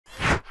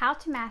how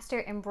to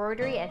master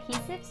embroidery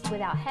adhesives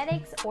without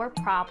headaches or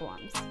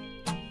problems.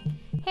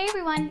 Hey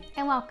everyone,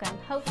 and welcome.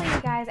 Hopefully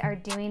you guys are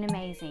doing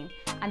amazing.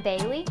 I'm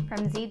Bailey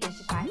from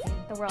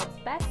ZDigitizing, the world's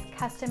best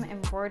custom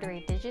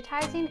embroidery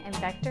digitizing and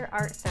vector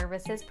art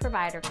services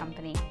provider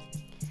company.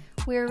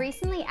 We were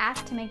recently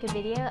asked to make a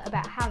video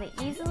about how to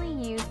easily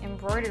use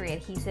embroidery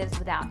adhesives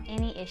without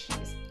any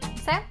issues.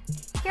 So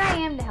here I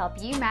am to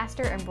help you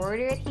master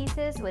embroidery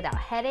adhesives without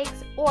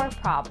headaches or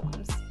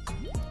problems.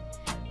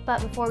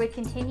 But before we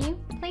continue,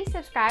 please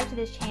subscribe to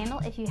this channel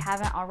if you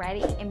haven't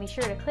already, and be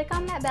sure to click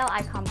on that bell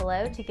icon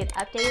below to get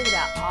updated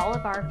about all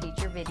of our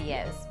future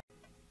videos.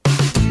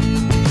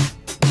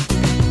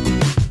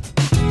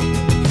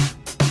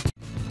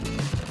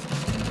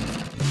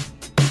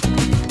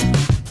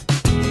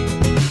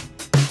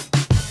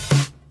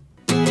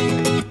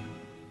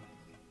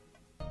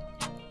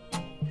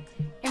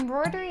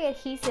 Embroidery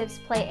adhesives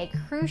play a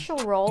crucial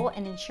role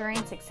in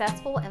ensuring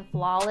successful and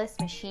flawless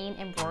machine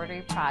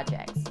embroidery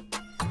projects.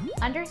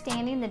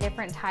 Understanding the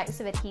different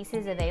types of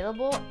adhesives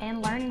available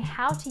and learning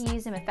how to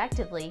use them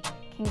effectively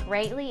can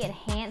greatly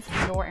enhance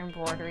your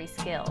embroidery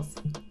skills.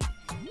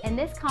 In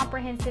this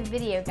comprehensive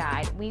video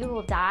guide, we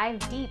will dive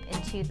deep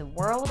into the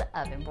world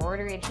of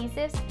embroidery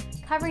adhesives,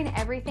 covering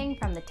everything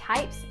from the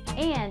types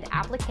and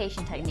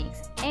application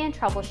techniques and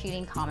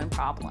troubleshooting common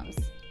problems.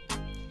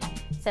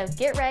 So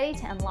get ready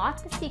to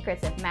unlock the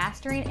secrets of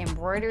mastering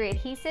embroidery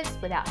adhesives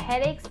without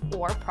headaches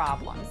or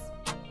problems.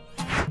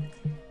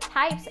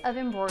 Types of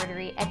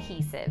embroidery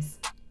adhesives.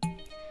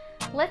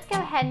 Let's go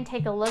ahead and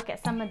take a look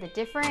at some of the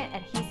different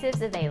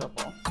adhesives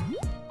available.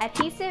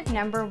 Adhesive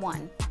number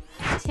 1,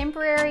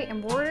 temporary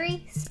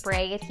embroidery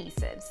spray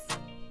adhesives.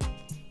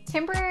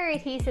 Temporary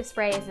adhesive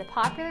spray is a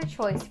popular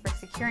choice for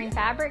securing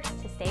fabrics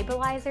to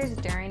stabilizers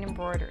during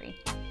embroidery.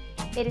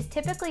 It is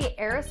typically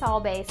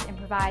aerosol-based and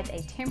provides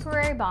a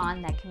temporary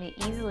bond that can be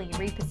easily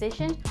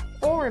repositioned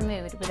or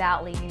removed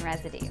without leaving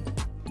residue.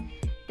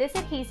 This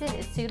adhesive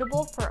is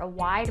suitable for a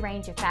wide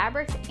range of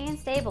fabrics and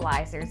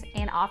stabilizers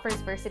and offers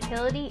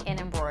versatility in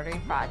embroidery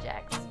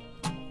projects.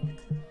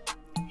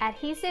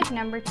 Adhesive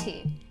number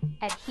 2,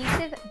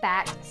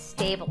 adhesive-backed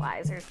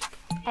stabilizers.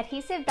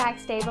 Adhesive-backed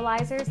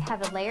stabilizers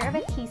have a layer of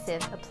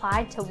adhesive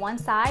applied to one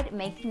side,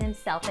 making them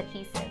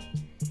self-adhesive.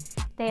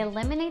 They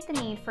eliminate the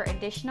need for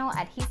additional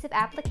adhesive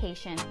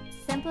application,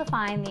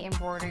 simplifying the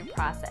embroidery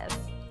process.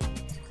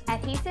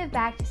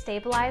 Adhesive-backed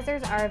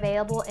stabilizers are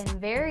available in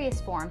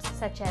various forms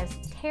such as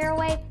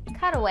tearaway,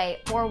 cutaway,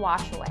 or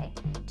washaway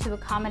to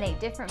accommodate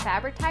different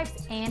fabric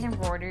types and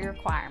embroidery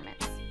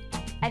requirements.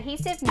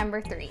 Adhesive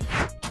number 3,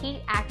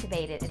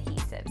 heat-activated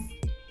adhesives.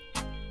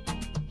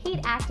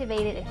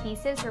 Heat-activated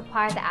adhesives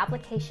require the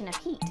application of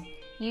heat,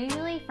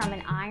 usually from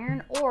an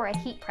iron or a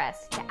heat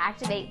press, to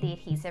activate the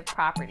adhesive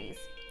properties.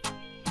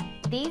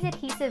 These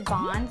adhesive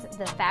bonds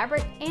the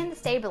fabric and the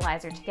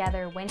stabilizer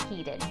together when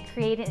heated,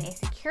 creating a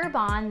secure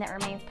bond that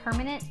remains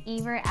permanent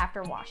even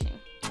after washing.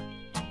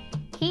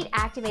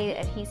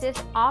 Heat-activated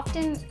adhesives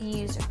often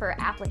used for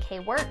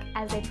applique work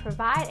as they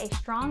provide a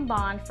strong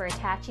bond for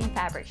attaching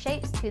fabric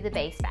shapes to the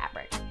base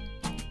fabric.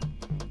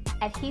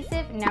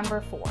 Adhesive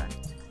number 4,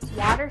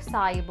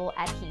 water-soluble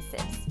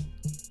adhesives.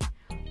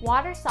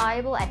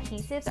 Water-soluble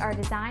adhesives are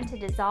designed to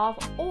dissolve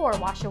or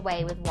wash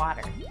away with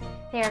water.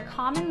 They are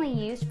commonly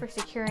used for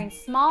securing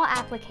small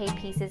applique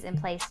pieces in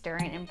place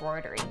during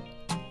embroidery.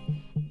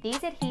 These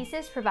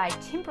adhesives provide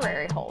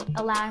temporary hold,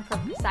 allowing for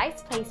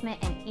precise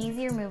placement and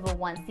easy removal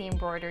once the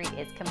embroidery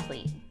is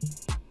complete.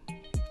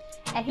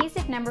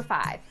 Adhesive number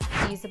 5,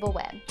 fusible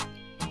web.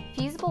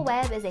 Fusible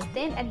web is a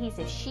thin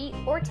adhesive sheet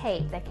or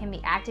tape that can be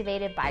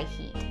activated by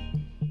heat.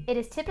 It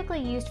is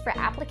typically used for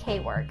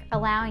applique work,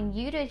 allowing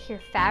you to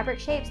adhere fabric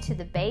shapes to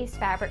the base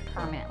fabric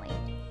permanently.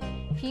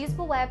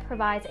 Fusible web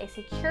provides a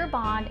secure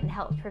bond and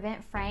helps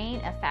prevent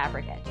fraying of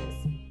fabric edges.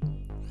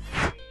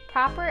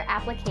 Proper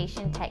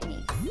application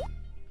techniques.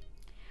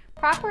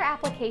 Proper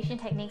application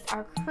techniques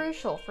are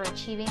crucial for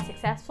achieving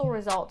successful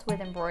results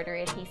with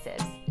embroidery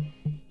adhesives.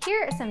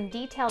 Here are some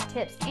detailed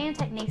tips and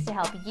techniques to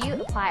help you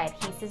apply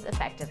adhesives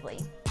effectively.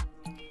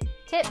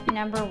 Tip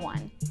number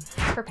 1,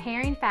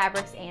 preparing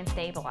fabrics and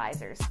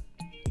stabilizers.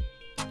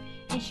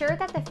 Ensure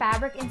that the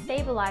fabric and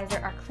stabilizer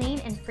are clean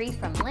and free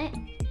from lint,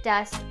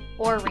 dust,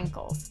 or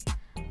wrinkles.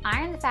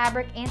 Iron the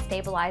fabric and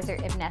stabilizer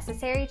if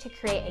necessary to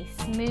create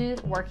a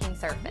smooth working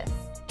surface.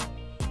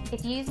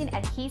 If using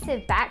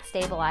adhesive-backed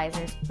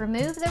stabilizers,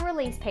 remove the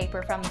release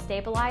paper from the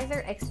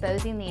stabilizer,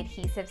 exposing the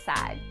adhesive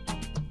side.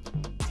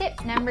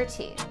 Tip number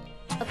 2,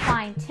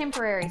 applying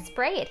temporary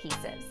spray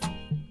adhesives.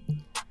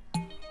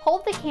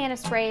 Hold the can of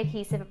spray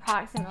adhesive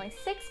approximately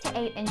 6 to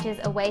 8 inches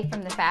away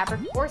from the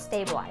fabric or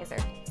stabilizer.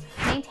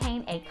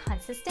 Maintain a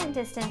consistent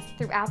distance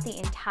throughout the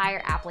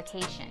entire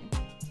application.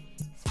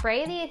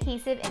 Spray the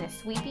adhesive in a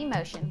sweeping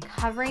motion,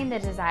 covering the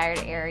desired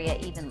area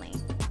evenly.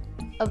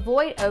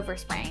 Avoid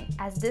overspraying,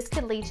 as this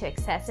could lead to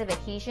excessive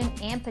adhesion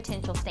and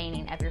potential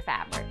staining of your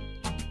fabric.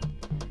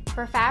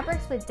 For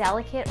fabrics with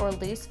delicate or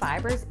loose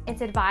fibers,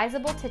 it's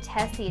advisable to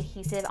test the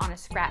adhesive on a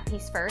scrap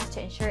piece first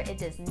to ensure it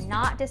does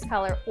not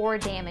discolor or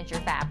damage your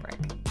fabric.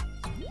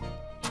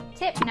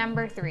 Tip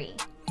number 3,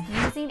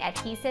 using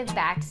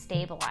adhesive-backed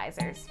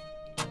stabilizers.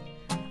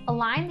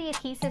 Align the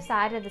adhesive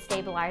side of the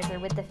stabilizer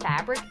with the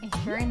fabric,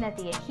 ensuring that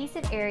the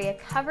adhesive area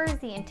covers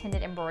the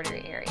intended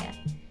embroidery area.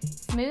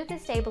 Smooth the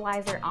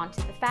stabilizer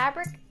onto the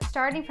fabric,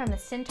 starting from the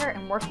center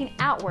and working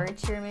outward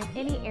to remove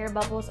any air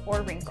bubbles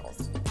or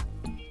wrinkles.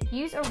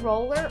 Use a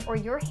roller or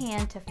your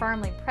hand to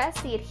firmly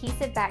press the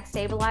adhesive-backed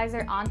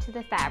stabilizer onto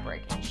the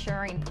fabric,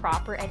 ensuring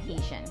proper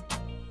adhesion.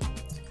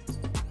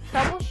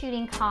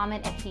 Troubleshooting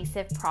common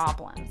adhesive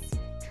problems.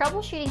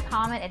 Troubleshooting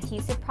common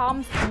adhesive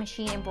problems in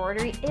machine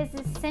embroidery is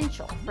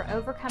essential for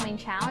overcoming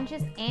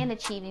challenges and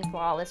achieving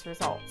flawless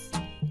results.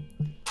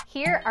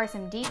 Here are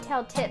some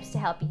detailed tips to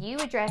help you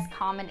address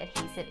common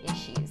adhesive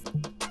issues.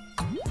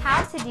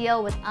 How to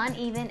deal with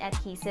uneven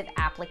adhesive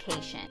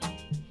application.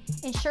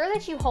 Ensure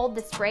that you hold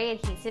the spray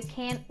adhesive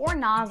can or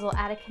nozzle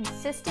at a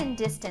consistent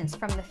distance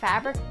from the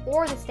fabric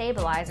or the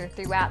stabilizer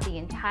throughout the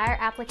entire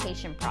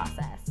application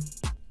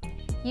process.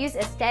 Use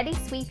a steady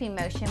sweeping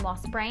motion while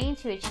spraying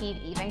to achieve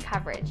even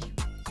coverage.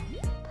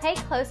 Pay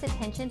close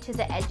attention to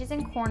the edges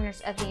and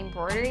corners of the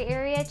embroidery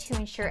area to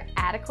ensure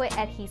adequate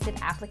adhesive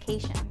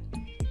application.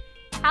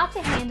 How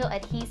to handle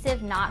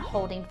adhesive not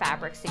holding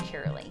fabric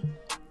securely.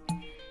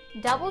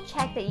 Double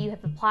check that you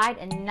have applied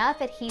enough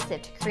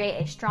adhesive to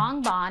create a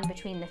strong bond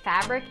between the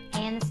fabric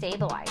and the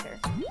stabilizer.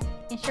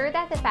 Ensure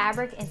that the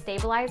fabric and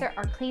stabilizer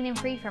are clean and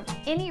free from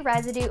any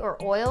residue or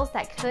oils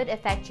that could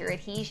affect your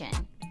adhesion.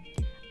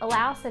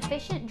 Allow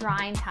sufficient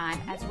drying time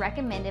as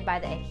recommended by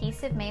the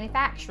adhesive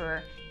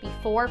manufacturer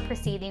before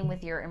proceeding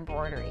with your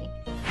embroidery.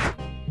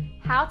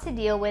 How to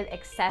deal with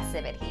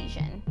excessive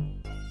adhesion.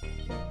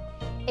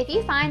 If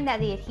you find that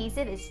the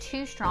adhesive is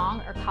too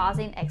strong or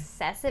causing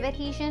excessive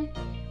adhesion,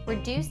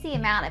 reduce the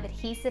amount of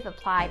adhesive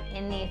applied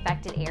in the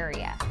affected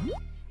area.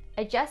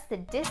 Adjust the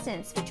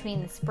distance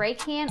between the spray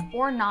can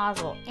or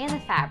nozzle and the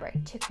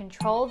fabric to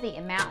control the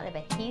amount of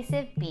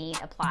adhesive being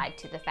applied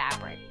to the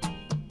fabric.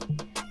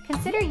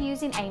 Consider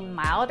using a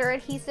milder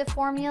adhesive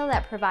formula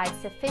that provides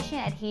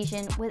sufficient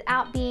adhesion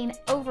without being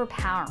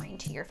overpowering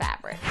to your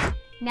fabric.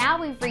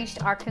 Now we've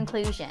reached our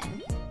conclusion.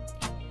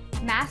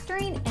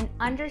 Mastering and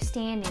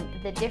understanding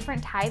the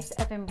different types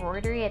of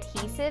embroidery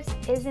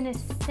adhesives is an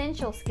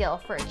essential skill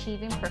for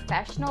achieving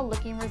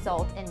professional-looking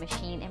results in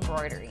machine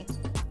embroidery.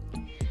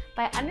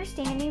 By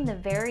understanding the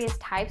various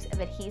types of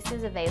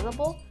adhesives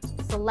available,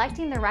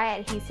 selecting the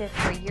right adhesive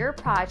for your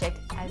project,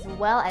 as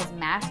well as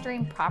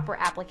mastering proper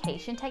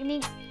application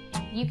techniques,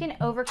 you can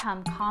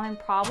overcome common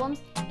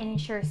problems and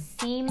ensure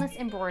seamless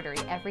embroidery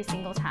every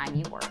single time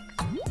you work.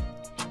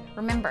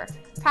 Remember,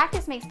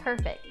 practice makes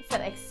perfect, so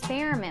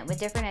experiment with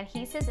different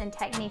adhesives and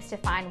techniques to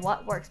find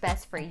what works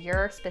best for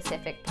your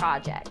specific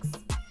projects.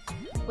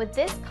 With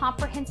this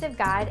comprehensive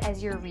guide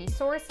as your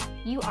resource,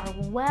 you are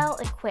well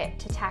equipped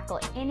to tackle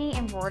any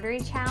embroidery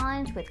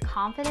challenge with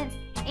confidence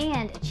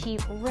and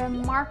achieve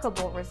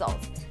remarkable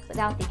results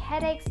without the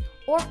headaches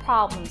or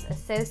problems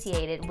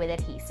associated with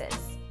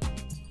adhesives.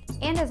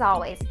 And as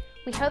always,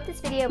 we hope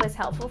this video was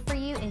helpful for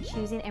you in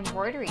choosing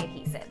embroidery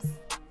adhesives.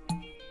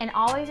 And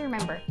always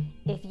remember,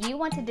 if you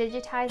want to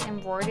digitize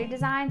embroidery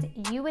designs,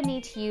 you would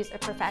need to use a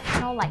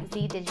professional like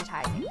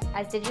ZDigitizing,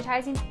 as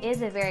digitizing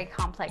is a very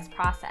complex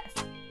process.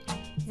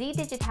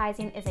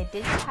 ZDigitizing is a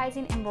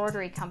digitizing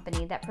embroidery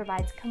company that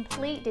provides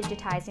complete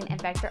digitizing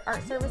and vector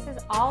art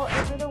services all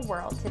over the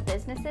world to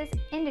businesses,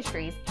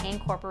 industries,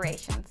 and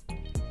corporations.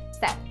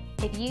 So,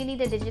 if you need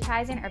a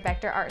digitizing or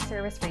vector art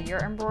service for your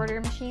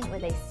embroidery machine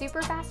with a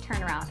super fast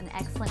turnaround and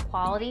excellent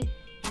quality,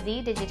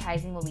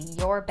 ZDigitizing will be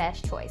your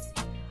best choice.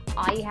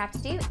 All you have to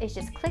do is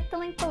just click the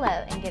link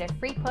below and get a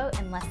free quote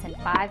in less than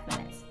 5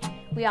 minutes.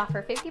 We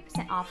offer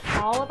 50% off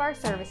all of our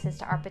services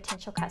to our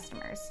potential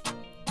customers.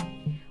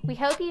 We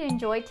hope you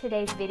enjoyed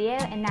today's video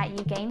and that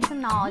you gained some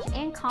knowledge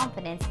and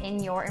confidence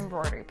in your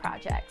embroidery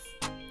projects.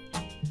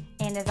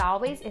 And as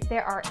always, if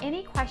there are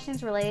any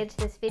questions related to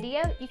this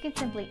video, you can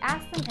simply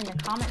ask them in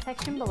the comment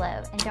section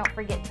below, and don't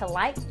forget to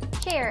like,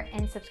 share,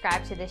 and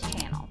subscribe to this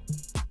channel.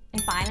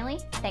 And finally,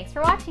 thanks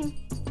for watching.